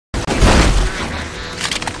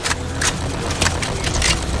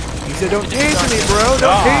said don't taser me, bro.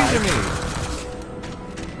 Don't taser me.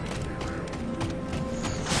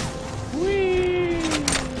 Whee!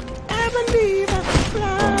 I believe I can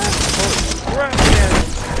fly.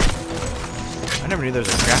 I never knew there was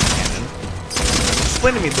a craft cannon.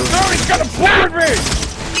 Explain to me those. No, he's got a bullet me!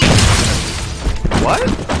 What?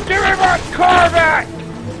 Give me my car back!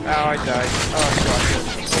 Oh, I died. Oh, God.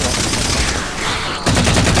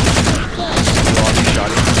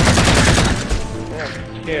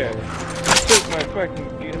 Yeah. Took my fucking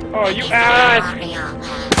gear. Oh, you ass! You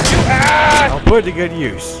ass! I'll put it to good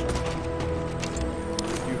use.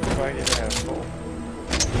 You fucking asshole.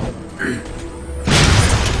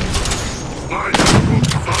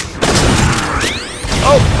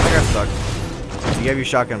 Oh! I got stuck. You have your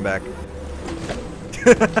shotgun back.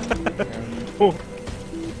 Oh.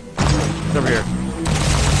 It's over here.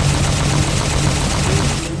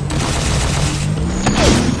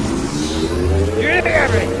 You're anything at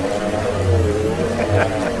me!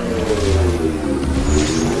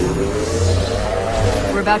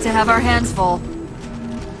 We're about to have our hands full.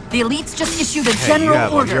 The elites just issued a Hey, you general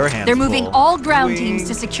have order. your hands They're moving full. all ground teams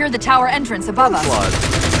to secure the tower entrance above us. Flood.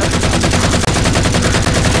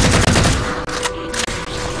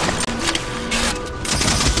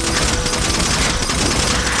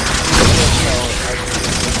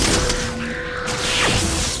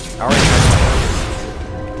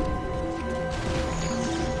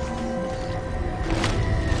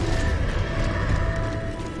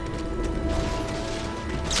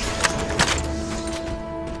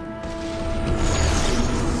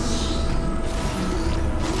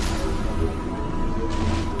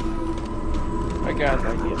 I got an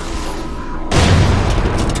idea.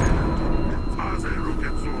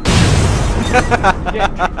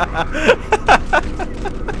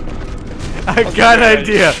 I got an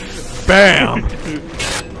idea. Bam.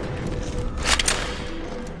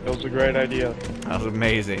 That was a great idea. That was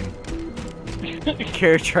amazing.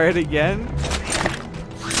 Care to try it again?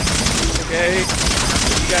 Okay. You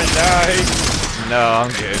gotta die. No, I'm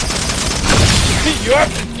good. You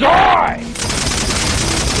have to die!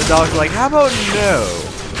 The dog's like, how about no?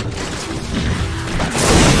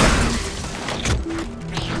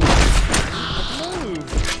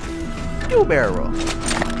 Move. Do a barrel roll.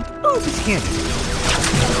 Oh, this can't.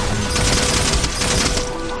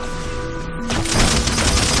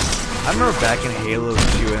 I remember back in Halo 2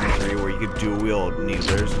 and 3 where you could dual wield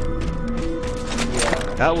needlers.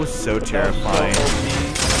 Yeah. That was so terrifying. So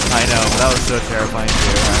I know, that was so terrifying too.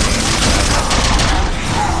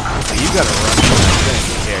 I mean, you gotta run from that thing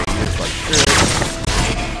here. You just like,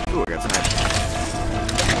 ooh, I got some action.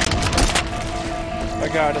 I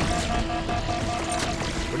got him.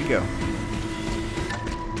 Where'd he go?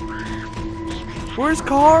 Where's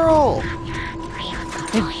Carl?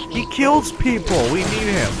 He kills people. We need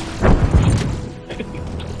him.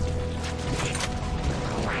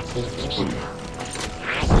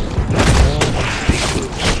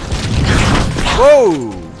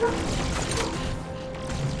 Whoa!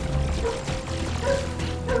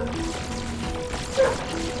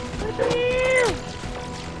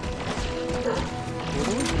 Where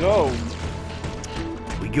do we go?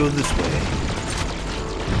 We go this way.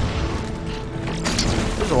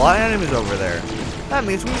 There's a lot of enemies over there. That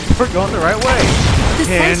means we're going the right way.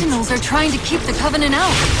 The And Sentinels are trying to keep the Covenant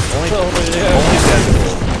out. only yeah.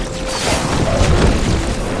 Deadpool.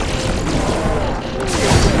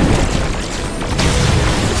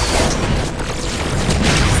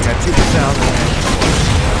 Got 2% on the end.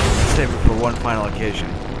 Save it for one final occasion.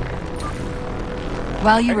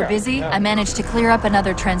 While you were got it, busy, yeah. I managed to clear up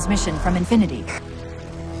another transmission from Infinity.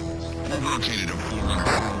 Located a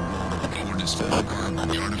foreign coordinates for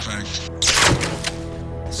the artifact.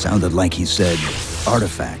 Sounded like he said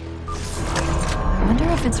artifact. I wonder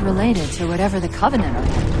if it's related to whatever the Covenant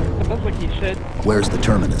are. Sounds like he said. Where's the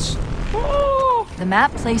terminus? Oh! The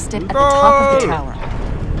map placed it at the top of the tower.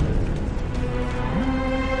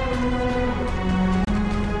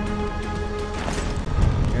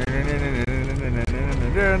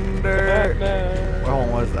 Batman. What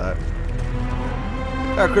one was that?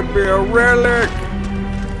 That could be a relic!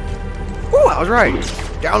 Ooh, I was right!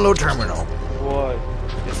 Download terminal. What?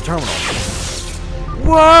 It's a terminal.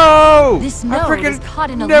 Whoa! This I node freaking is caught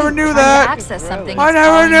in a never loop knew trying that! to access something. I it's never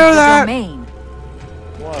calling knew the that! Domain.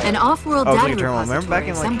 What? An off-world Oh, it's data like a terminal. repository Remember back in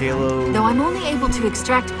of like some Halo, kind, though I'm only able to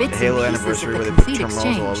extract the bits Halo and pieces anniversary of where the they put complete terminals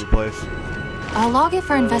all over exchange. the place? I'll log it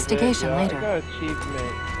for investigation Yeah, later. I got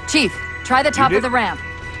achievement. Chief, try the top did? of the ramp.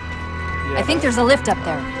 Yeah, I think there's a lift up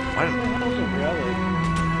there. Why didn't, that wasn't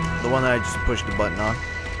really. the one that I just pushed the button on.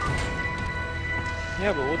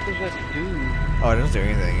 Yeah, but what does that do? Oh, it doesn't do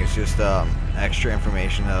anything. It's just extra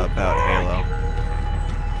information about Halo.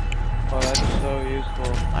 Oh, that's so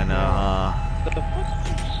useful. I know. What the fuck's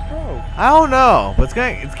the stroke? I don't know, but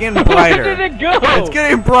it's getting brighter. Where did it go? It's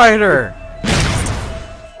getting brighter.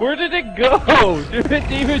 Where did it go? It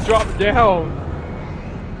didn't even drop down.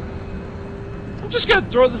 I'm just gonna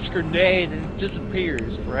throw this grenade and it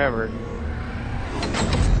disappears forever.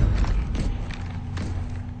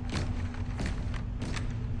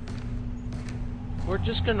 We're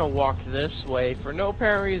just gonna walk this way for no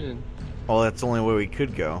apparent reason. Well, that's the only way we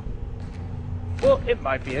could go. Well, it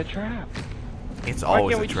might be a trap. It's Why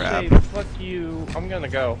always can't a we trap. just say, fuck you, I'm gonna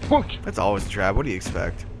go. It's always a trap. What do you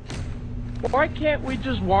expect? Why can't we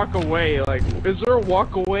just walk away? Like, is there a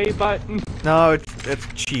walk away button? No, it's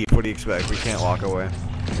cheap. What do you expect? We can't walk away.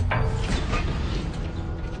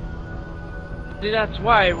 See, that's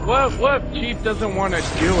why. What if Chief doesn't want to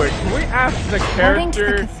do it? Can we ask the According to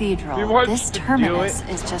character? the if he cathedral, wants this to do terminus it?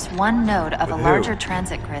 is just one node of a With who? larger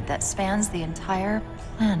transit grid that spans the entire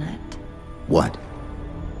planet. What?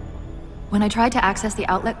 When I tried to access the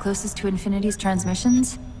outlet closest to Infinity's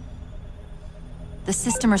transmissions, the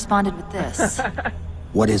system responded with this.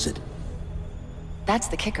 What is it? That's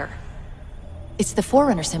the kicker. It's the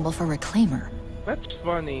Forerunner symbol for Reclaimer. That's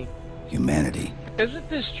funny. Humanity. Isn't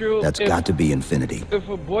this true? That's got to be Infinity. If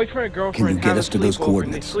a boyfriend and girlfriend Can you get have us a to those sleepover and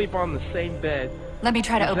they coordinates? sleep on the same bed, Let me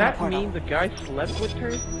try to does open a that portal. mean the guy slept with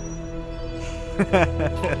her?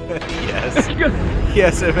 Yes.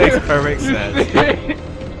 Yes, it makes perfect sense.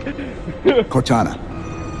 Cortana,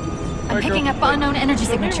 I'm picking up unknown energy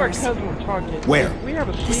So me and my signatures. cousin were talking. Where? We have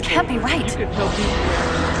a sleepover. This can't be right. You could tell people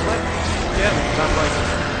what? Yeah, and I'm like,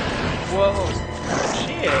 well,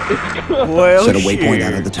 shit. Well, set a waypoint shit.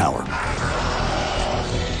 out of the tower.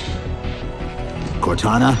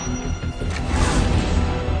 Cortana,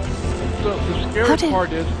 So the scary Put it-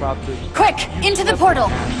 part is about this. Quick, into the portal!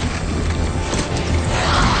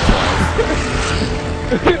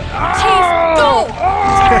 Chief, go!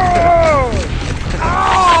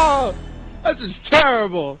 Oh! This is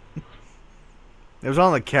terrible. It was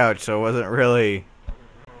on the couch, so it wasn't really.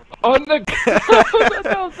 On the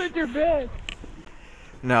that was in your bed.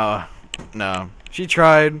 No. She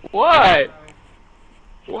tried. What?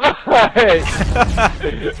 What? what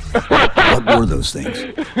were those things?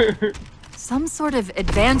 Some sort of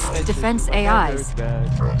advanced defense AIs. Bad.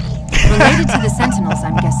 Related to the Sentinels,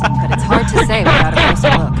 I'm guessing, but it's hard to say without a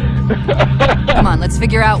closer look. Come on, let's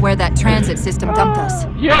figure out where that transit system dumped us.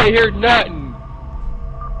 You ain't hear nothing.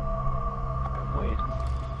 Wait.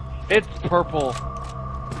 It's purple.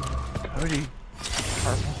 Cody.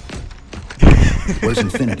 Where's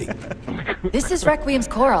Infinity? This is Requiem's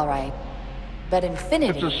core, all right. But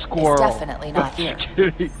Infinity It's a is squirrel. definitely not here.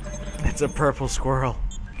 It's a purple squirrel.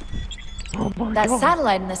 Oh my That God.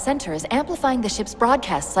 satellite in the center is amplifying the ship's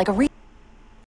broadcasts like a